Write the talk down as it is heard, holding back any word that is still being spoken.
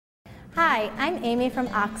Hi, I'm Amy from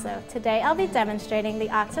Oxo. Today I'll be demonstrating the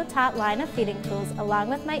Oxo Tot line of feeding tools along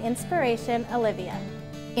with my inspiration, Olivia.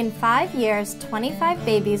 In 5 years, 25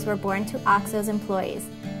 babies were born to Oxo's employees,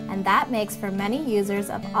 and that makes for many users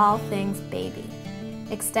of all things baby.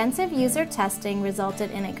 Extensive user testing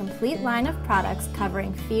resulted in a complete line of products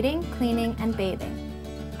covering feeding, cleaning, and bathing.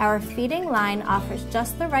 Our feeding line offers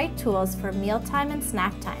just the right tools for mealtime and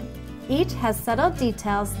snack time. Each has subtle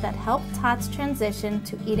details that help tots transition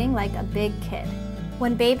to eating like a big kid.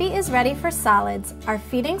 When baby is ready for solids, our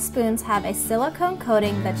feeding spoons have a silicone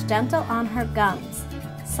coating that's gentle on her gums.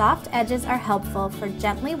 Soft edges are helpful for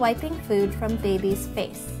gently wiping food from baby's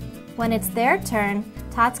face. When it's their turn,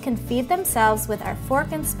 tots can feed themselves with our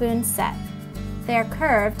fork and spoon set. They are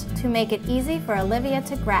curved to make it easy for Olivia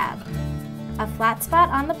to grab. A flat spot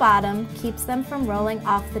on the bottom keeps them from rolling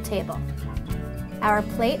off the table. Our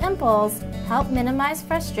plate and bowls help minimize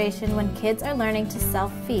frustration when kids are learning to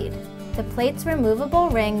self-feed. The plate's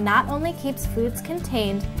removable ring not only keeps foods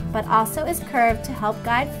contained, but also is curved to help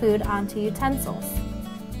guide food onto utensils.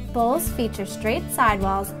 Bowls feature straight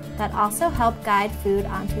sidewalls that also help guide food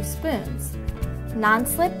onto spoons.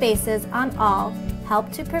 Non-slip bases on all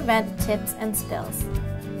help to prevent tips and spills.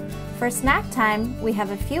 For snack time, we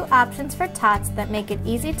have a few options for tots that make it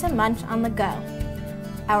easy to munch on the go.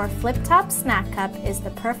 Our flip-top snack cup is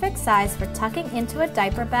the perfect size for tucking into a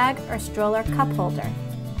diaper bag or stroller cup holder.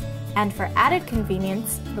 And for added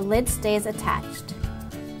convenience, the lid stays attached.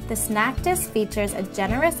 The snack disc features a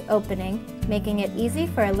generous opening, making it easy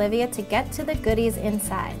for Olivia to get to the goodies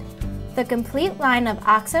inside. The complete line of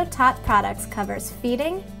Oxo Tot products covers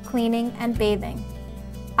feeding, cleaning, and bathing.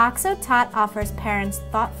 Oxo Tot offers parents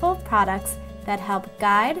thoughtful products that help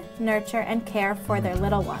guide, nurture, and care for their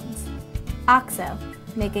little ones. Oxo,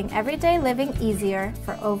 making everyday living easier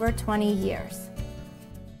for over 20 years.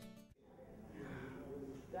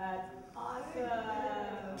 That's awesome.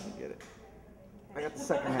 You get it. I got the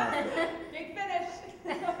second half. Big finish.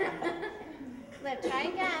 Liv, try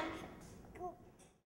again.